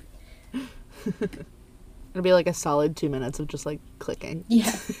later. Right. It'll be like a solid 2 minutes of just like clicking.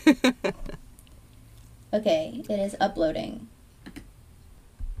 Yeah. Okay, it is uploading.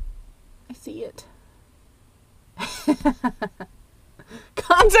 I see it.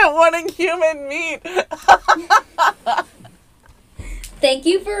 Content wanting human meat. Thank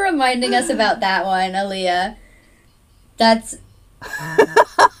you for reminding us about that one, Aaliyah. That's...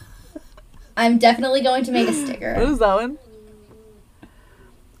 I'm definitely going to make a sticker. What is that one?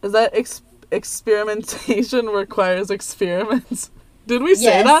 Is that experimentation requires experiments? Did we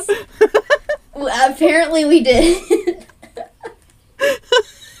say that? Well, apparently we did.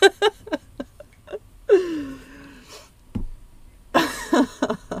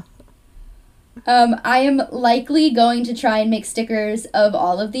 I am likely going to try and make stickers of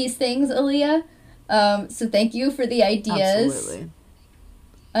all of these things, Aaliyah. So thank you for the ideas.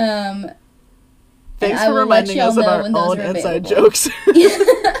 Absolutely. Thanks for reminding us of our own inside jokes.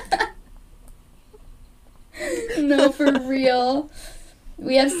 No, for real.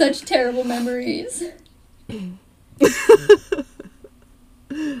 We have such terrible memories. I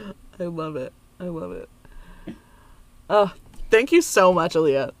love it. I love it. Oh, thank you so much,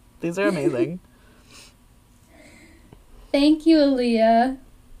 Aaliyah. These are amazing. Thank you, Aaliyah.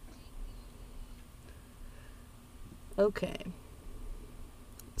 Okay.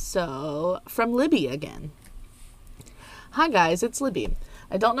 So, from Libby again. Hi guys, it's Libby.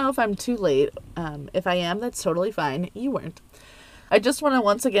 I don't know if I'm too late. If I am, that's totally fine. You weren't. I just want to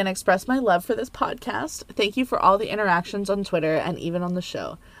once again express my love for this podcast. Thank you for all the interactions on Twitter and even on the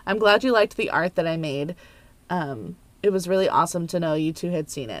show. I'm glad you liked the art that I made. It was really awesome to know you two had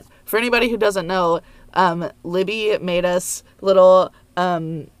seen it. For anybody who doesn't know, Libby made us little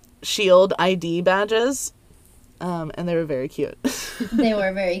Shield ID badges, and they were very cute. They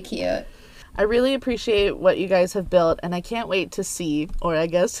were very cute. I really appreciate what you guys have built, and I can't wait to see, or I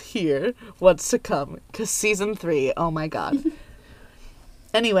guess hear, what's to come, because season 3, oh my god.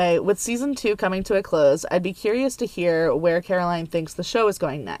 Anyway, with season 2 coming to a close, I'd be curious to hear where Caroline thinks the show is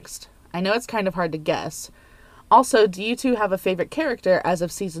going next. I know it's kind of hard to guess. Also, do you two have a favorite character as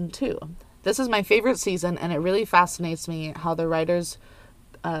of season 2? This is my favorite season, and it really fascinates me how the writers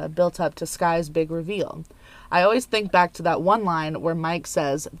built up to Sky's big reveal. I always think back to that one line where Mike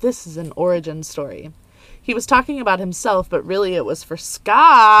says, "This is an origin story." He was talking about himself, but really it was for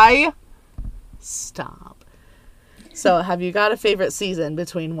Sky. Stop. So, have you got a favorite season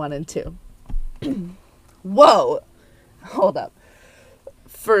between 1 and 2? Whoa! Hold up.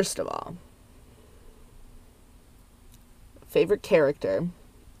 First of all, favorite character.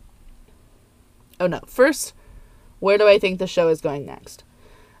 Oh no. First, where do I think the show is going next?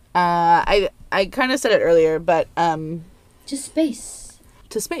 I kind of said it earlier, but to space.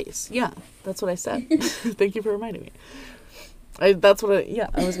 To space. Yeah, that's what I said. Thank you for reminding me. I was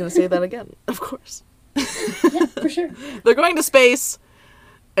going to say that again. Of course. Yeah, for sure. They're going to space,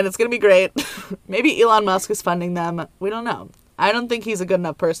 and it's going to be great. Maybe Elon Musk is funding them. We don't know. I don't think he's a good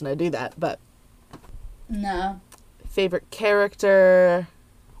enough person to do that, but... No. Favorite character...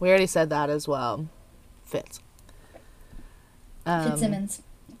 We already said that as well. Fitz. Fitzsimmons,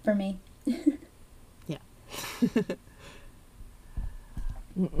 for me. Yeah.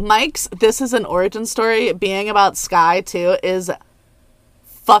 Mike's This Is an Origin Story being about Sky, too, is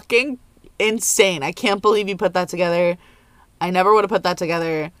fucking insane. I can't believe you put that together. I never would have put that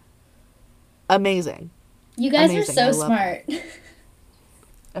together. Amazing. You guys are so smart.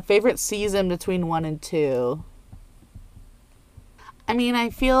 A favorite season between 1 and 2. I mean, I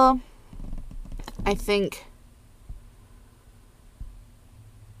think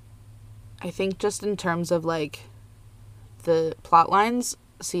just in terms of, like, the plot lines,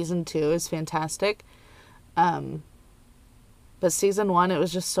 season 2 is fantastic. But season 1, it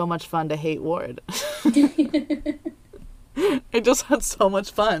was just so much fun to hate Ward. I just had so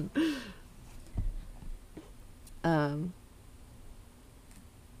much fun.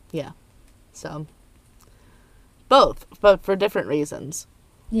 Yeah. So, both, but for different reasons.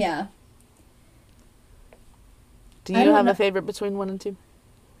 Yeah. Do you have a favorite between 1 and 2?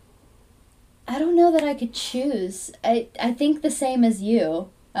 I don't know that I could choose. I think the same as you.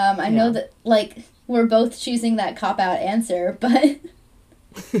 I know that, like, we're both choosing that cop-out answer, but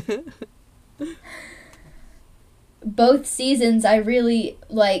both seasons I really,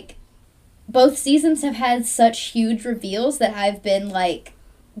 like, both seasons have had such huge reveals that I've been, like,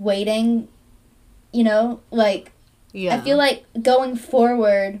 waiting, you know? Like, I feel like going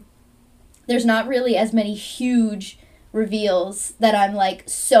forward, there's not really as many huge reveals that I'm, like,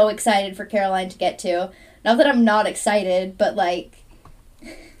 so excited for Caroline to get to. Not that I'm not excited, but, like...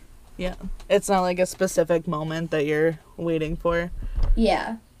 Yeah. It's not, like, a specific moment that you're waiting for.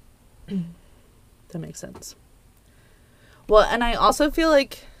 Yeah. That makes sense. Well, and I also feel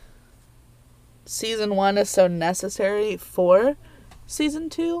like season 1 is so necessary for season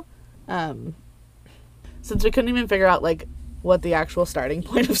 2. Since we couldn't even figure out, like, what the actual starting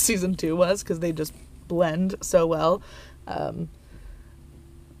point of season 2 was, because they just blend so well. I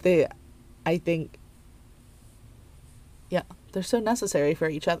think, yeah, they're so necessary for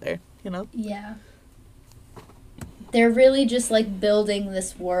each other, you know? Yeah. They're really just, like, building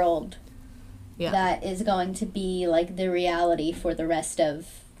this world that is going to be, like, the reality for the rest of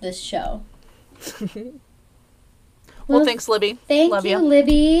this show. Well, thanks, Libby. Thank you,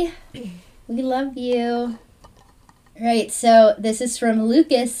 Libby. We love you. Right, so this is from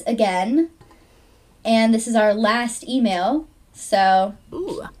Lucas again. And this is our last email, so...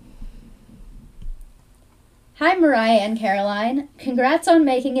 Ooh. Hi, Mariah and Caroline. Congrats on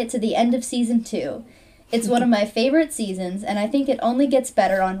making it to the end of season 2. It's one of my favorite seasons, and I think it only gets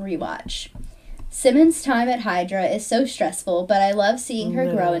better on rewatch. Simmons' time at Hydra is so stressful, but I love seeing her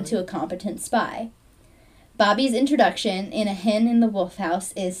grow into a competent spy. Bobby's introduction in A Hen in the Wolf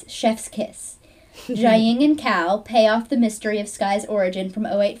House is chef's kiss. Jiaying and Cal pay off the mystery of Sky's origin from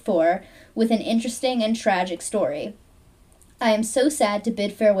 084 with an interesting and tragic story. I am so sad to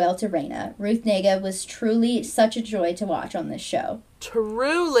bid farewell to Reyna. Ruth Negga was truly such a joy to watch on this show.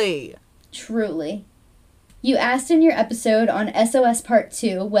 Truly. You asked in your episode on SOS Part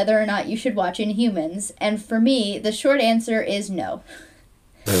 2 whether or not you should watch Inhumans, and for me, the short answer is no.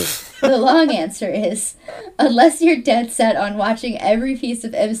 The long answer is, unless you're dead set on watching every piece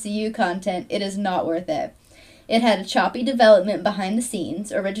of MCU content, it is not worth it. It had a choppy development behind the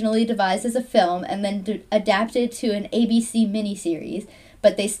scenes, originally devised as a film and then adapted to an ABC miniseries,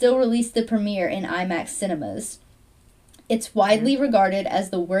 but they still released the premiere in IMAX cinemas. It's widely regarded as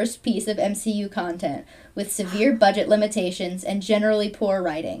the worst piece of MCU content, with severe budget limitations and generally poor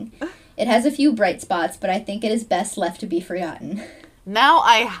writing. It has a few bright spots, but I think it is best left to be forgotten. Now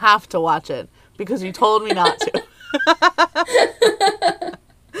I have to watch it, because you told me not to.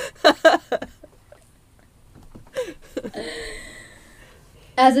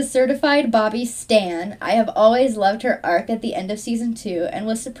 As a certified Bobby stan, I have always loved her arc at the end of season 2 and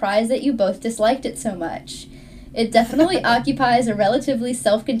was surprised that you both disliked it so much. It definitely occupies a relatively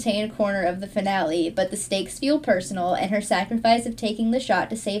self-contained corner of the finale, but the stakes feel personal and her sacrifice of taking the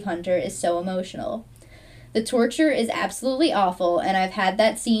shot to save Hunter is so emotional. The torture is absolutely awful, and I've had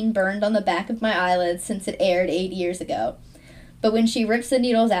that scene burned on the back of my eyelids since it aired 8 years ago. But when she rips the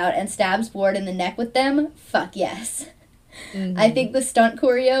needles out and stabs Ward in the neck with them, fuck yes. Mm-hmm. I think the stunt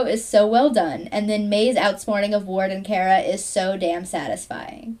choreo is so well done, and then May's outsmarting of Ward and Kara is so damn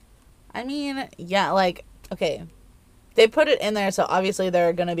satisfying. I mean, yeah, like, okay, they put it in there, so obviously there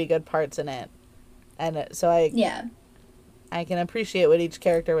are going to be good parts in it. And so I can appreciate what each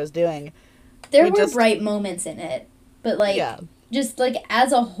character was doing. There were bright moments in it, but, like, just, like,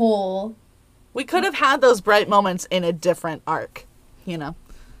 as a whole... We could have had those bright moments in a different arc, you know?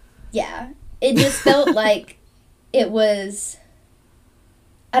 Yeah. It just felt like it was...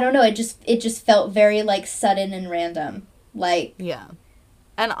 I don't know, it just felt very, like, sudden and random. Like... Yeah.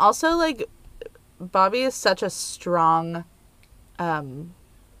 And also, like, Bobby is such a strong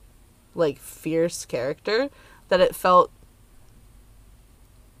like, fierce character that it felt,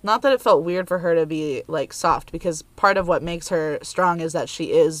 not that it felt weird for her to be, like, soft, because part of what makes her strong is that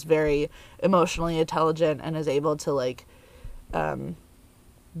she is very emotionally intelligent and is able to, like,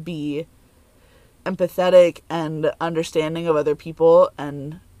 be empathetic and understanding of other people,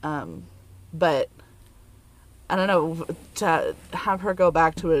 and but I don't know, to have her go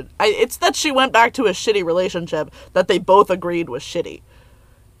back to it's that she went back to a shitty relationship that they both agreed was shitty.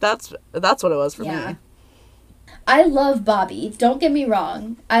 That's what it was for me. I love Bobby. Don't get me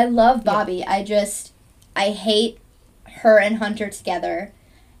wrong. I love Bobby. Yeah. I hate her and Hunter together,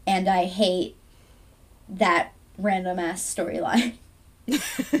 and I hate that random ass storyline.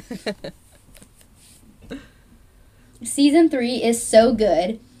 Season 3 is so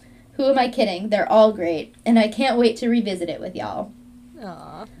good. Who am I kidding? They're all great, and I can't wait to revisit it with y'all.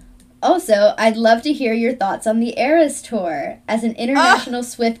 Aww. Also, I'd love to hear your thoughts on the Eras Tour. As an international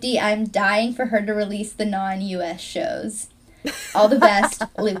Swiftie, I'm dying for her to release the non-US shows. All the best,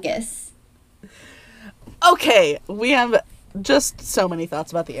 Lucas. Okay, we have just so many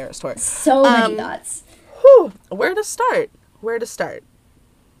thoughts about the Eras Tour. So many thoughts. Whew, where to start? Where do you want to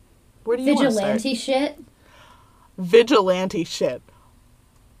start? Vigilante shit? Vigilante shit.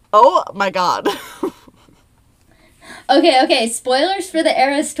 Oh my god. Okay, spoilers for the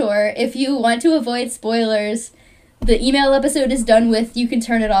Eras Tour. If you want to avoid spoilers, the email episode is done with. You can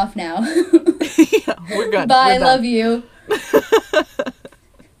turn it off now. Yeah, we're good. Bye, love you.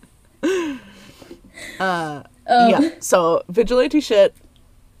 Yeah, so Vigilante shit.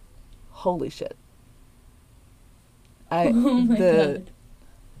 Holy shit. Oh my god.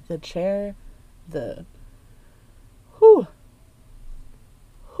 The chair, the... Whew.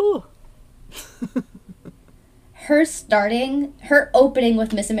 Her opening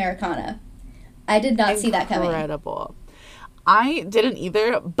with Miss Americana. I did not see that coming. Incredible. I didn't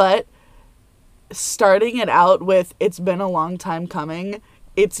either, but starting it out with "It's been a long time coming,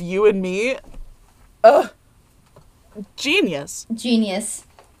 it's you and me." Genius.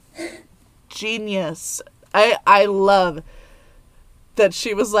 I love that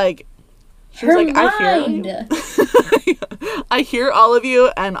she was like, I hear all of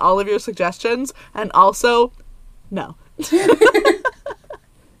you and all of your suggestions, and also, no.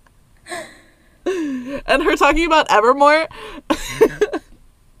 And her talking about Evermore.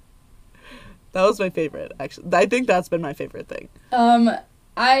 That was my favorite, actually. I think that's been my favorite thing.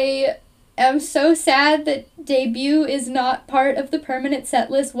 I am so sad that Debut is not part of the permanent set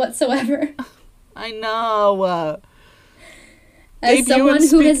list whatsoever. I know. As someone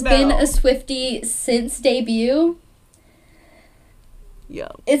who has been a Swiftie since Debut, yeah,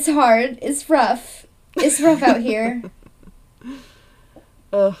 it's hard. It's rough. It's rough out here.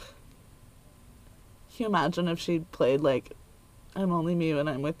 Ugh. Can you imagine if she played, like, "I'm only me when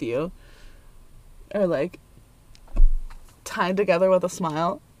I'm with you"? Or, like, "Tied together with a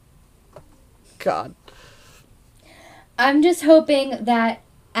smile"? God. I'm just hoping that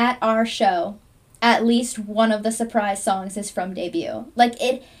at our show, at least one of the surprise songs is from Debut. Like,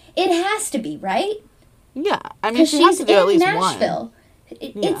 it has to be, right? Yeah. I mean, she has to do at least Nashville. one.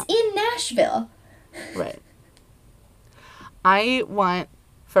 It's in Nashville. Right. I want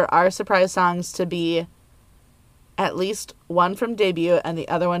for our surprise songs to be at least one from Debut and the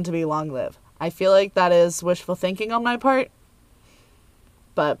other one to be Long Live. I feel like that is wishful thinking on my part,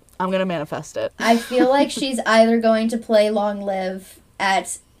 but I'm going to manifest it. I feel like she's either going to play Long Live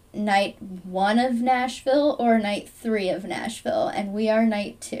at night 1 of Nashville or night 3 of Nashville, and we are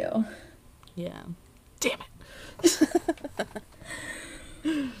night 2. Yeah. Damn it.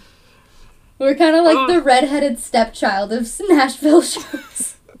 We're kind of like the redheaded stepchild of Nashville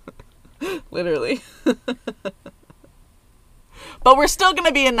shows. Literally. But we're still going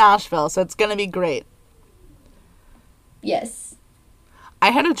to be in Nashville, so it's going to be great. Yes. I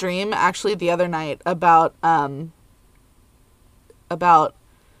had a dream, actually, the other night about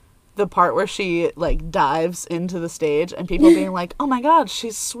the part where she, like, dives into the stage and people being like, "Oh my god,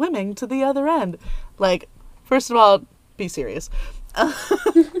 she's swimming to the other end." Like, first of all, be serious. So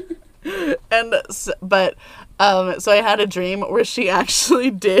I had a dream where she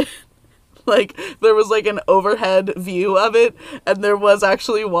actually did, like, there was, like, an overhead view of it, and there was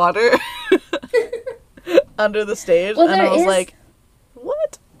actually water under the stage, and I was like,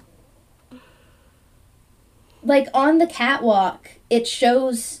 what? Like, on the catwalk, it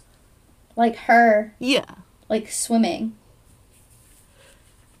shows, like, her, yeah, like, swimming.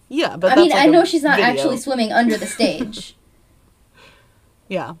 Yeah, but I that's mean, like I know she's not video. actually swimming under the stage.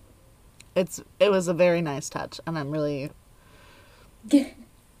 Yeah. It was a very nice touch, and I'm really... The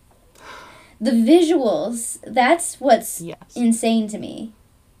visuals, that's what's insane to me.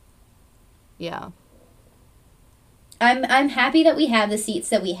 Yeah. I'm happy that we have the seats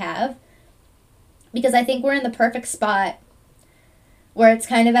that we have, because I think we're in the perfect spot where it's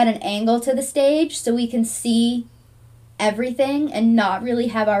kind of at an angle to the stage, so we can see everything and not really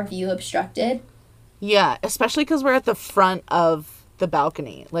have our view obstructed. Yeah, especially because we're at the front of the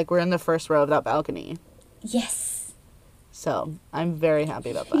balcony. Like, we're in the first row of that balcony. Yes. So, I'm very happy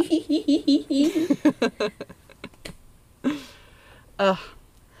about that.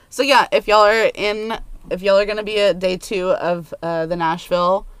 So, yeah, if y'all are going to be at day 2 of the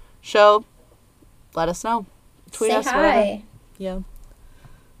Nashville show, let us know. Tweet us, hi. Whatever. Yeah.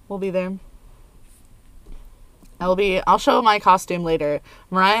 We'll be there. I'll show my costume later.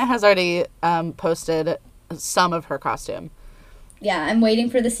 Mariah has already posted some of her costume. Yeah, I'm waiting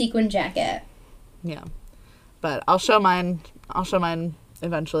for the sequin jacket. Yeah. But I'll show mine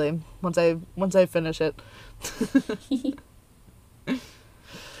eventually once I finish it.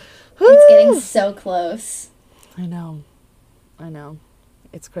 It's getting so close. I know.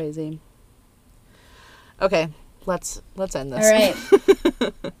 It's crazy. Okay, let's end this. All right.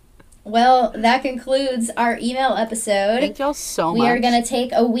 Well, that concludes our email episode. Thank y'all so much. We are going to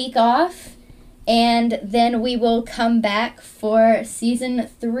take a week off, and then we will come back for season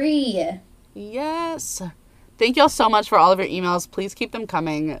 3. Yes. Thank y'all so much for all of your emails. Please keep them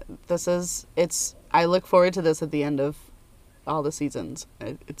coming. I look forward to this at the end of all the seasons.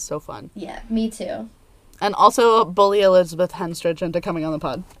 It's so fun. Yeah, me too. And also bully Elizabeth Henstridge into coming on the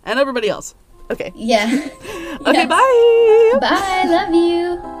pod. And everybody else. Okay. Yeah. Okay, bye. Bye. Love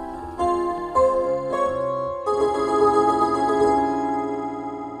you.